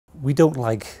We don't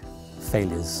like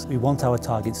failures. We want our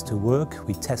targets to work.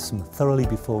 We test them thoroughly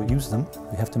before we use them.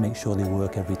 We have to make sure they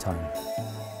work every time.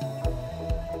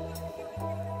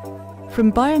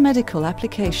 From biomedical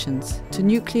applications to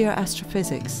nuclear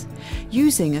astrophysics,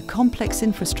 using a complex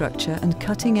infrastructure and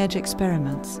cutting-edge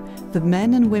experiments, the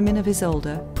men and women of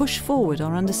ISOLDE push forward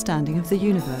our understanding of the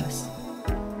universe.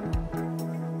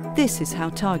 This is how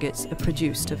targets are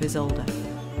produced of ISOLDE.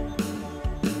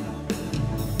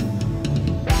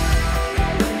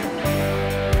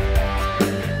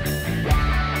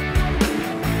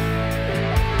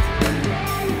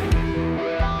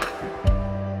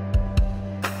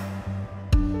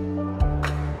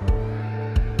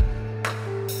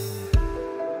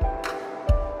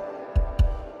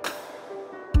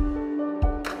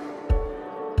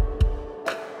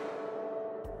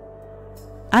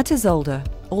 At ISOLDE,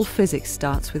 all physics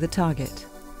starts with a target.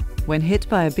 When hit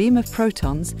by a beam of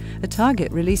protons, a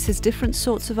target releases different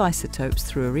sorts of isotopes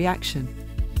through a reaction.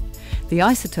 The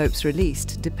isotopes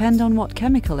released depend on what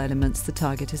chemical elements the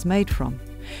target is made from,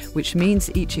 which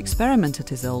means each experiment at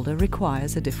ISOLDE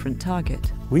requires a different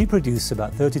target. We produce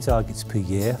about 30 targets per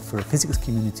year for a physics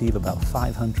community of about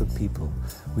 500 people.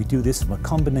 We do this from a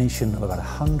combination of about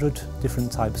 100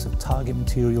 different types of target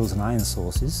materials and ion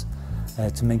sources,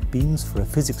 to make beams for a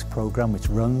physics program which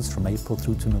runs from April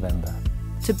through to November.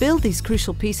 To build these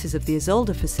crucial pieces of the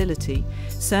ISOLDE facility,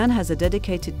 CERN has a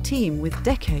dedicated team with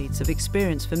decades of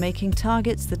experience for making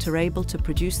targets that are able to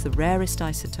produce the rarest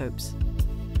isotopes.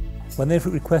 When they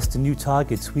request new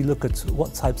targets, we look at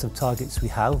what types of targets we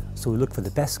have, so we look for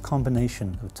the best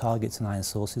combination of targets and ion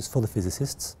sources for the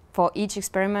physicists. For each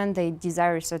experiment, they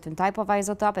desire a certain type of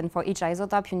isotope, and for each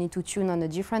isotope, you need to tune on a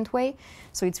different way.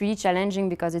 So it's really challenging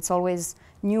because it's always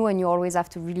new and you always have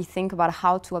to really think about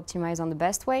how to optimize on the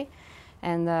best way.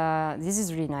 And this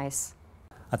is really nice.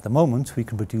 At the moment, we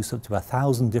can produce up to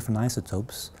 1,000 different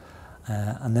isotopes.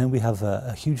 And then we have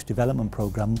a huge development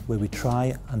program where we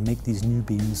try and make these new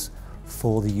beams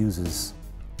for the users.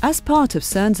 As part of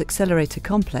CERN's accelerator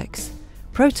complex,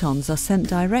 protons are sent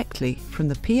directly from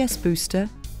the PS booster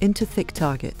into thick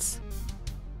targets.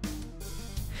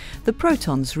 The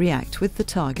protons react with the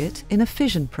target in a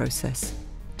fission process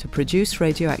to produce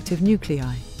radioactive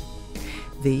nuclei.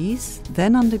 These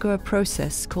then undergo a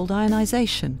process called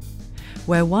ionization,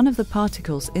 where one of the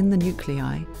particles in the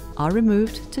nuclei are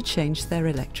removed to change their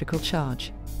electrical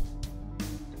charge.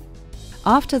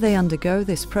 After they undergo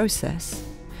this process,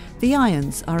 the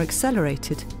ions are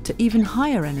accelerated to even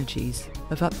higher energies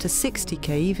of up to 60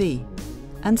 keV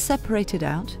and separated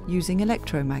out using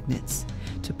electromagnets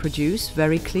to produce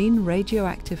very clean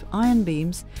radioactive ion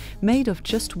beams made of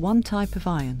just one type of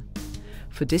ion,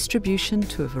 for distribution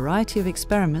to a variety of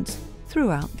experiments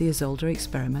throughout the ISOLDE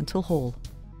experimental hall.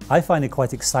 I find it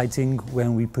quite exciting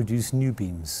when we produce new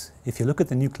beams. If you look at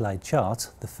the nuclide chart,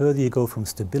 the further you go from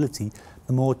stability,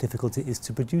 the more difficult it is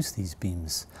to produce these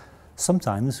beams.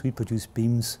 Sometimes we produce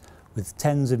beams with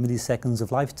tens of milliseconds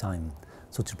of lifetime.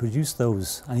 So to produce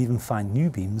those and even find new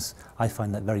beams, I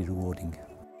find that very rewarding.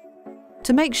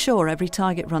 To make sure every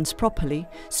target runs properly,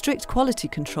 strict quality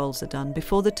controls are done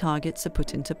before the targets are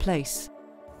put into place.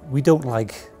 We don't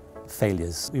like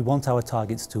failures. We want our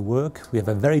targets to work. We have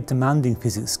a very demanding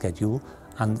physics schedule,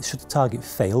 and should the target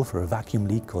fail for a vacuum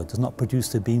leak or it does not produce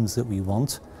the beams that we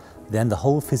want, then the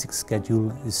whole physics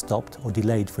schedule is stopped or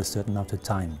delayed for a certain amount of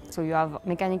time. So you have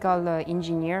mechanical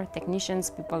engineer, technicians,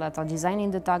 people that are designing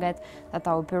the target, that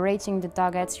are operating the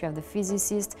targets, you have the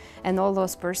physicists, and all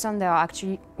those persons, they are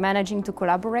actually managing to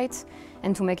collaborate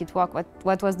and to make it work.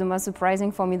 What was the most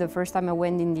surprising for me the first time I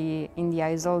went in the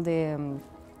ISOLDE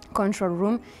control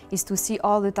room is to see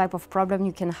all the type of problem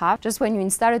you can have. Just when you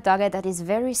install a target that is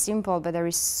very simple, but there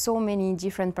is so many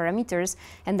different parameters,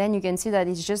 and then you can see that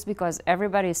it's just because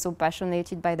everybody is so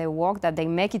passionate by their work that they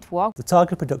make it work. The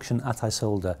target production at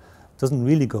ISOLDE doesn't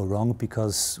really go wrong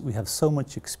because we have so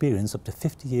much experience, up to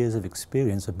 50 years of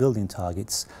experience of building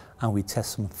targets, and we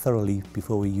test them thoroughly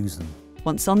before we use them.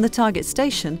 Once on the target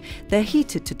station, they're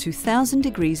heated to 2000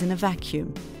 degrees in a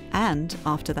vacuum. And,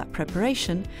 after that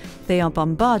preparation, they are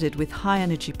bombarded with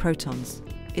high-energy protons.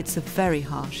 It's a very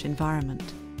harsh environment.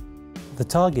 The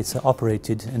targets are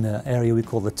operated in an area we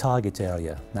call the target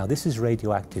area. Now, this is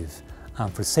radioactive,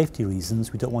 and for safety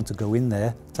reasons, we don't want to go in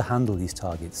there to handle these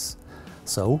targets.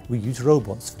 So, we use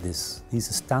robots for this. These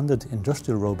are standard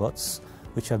industrial robots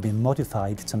which have been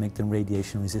modified to make them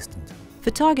radiation resistant.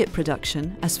 For target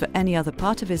production, as for any other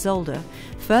part of ISOLDE,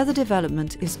 further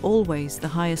development is always the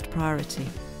highest priority.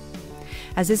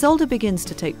 As ISOLDE begins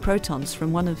to take protons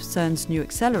from one of CERN's new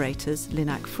accelerators,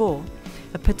 LINAC 4,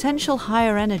 a potential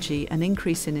higher energy and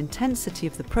increase in intensity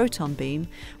of the proton beam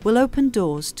will open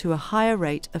doors to a higher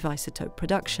rate of isotope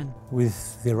production.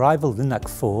 With the arrival of LINAC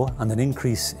 4 and an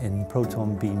increase in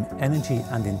proton beam energy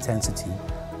and intensity,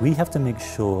 we have to make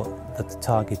sure that the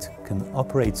target can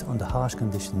operate under harsh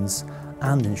conditions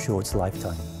and ensure its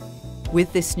lifetime.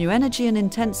 With this new energy and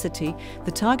intensity,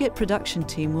 the target production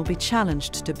team will be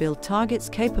challenged to build targets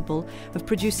capable of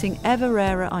producing ever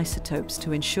rarer isotopes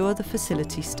to ensure the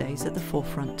facility stays at the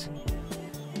forefront.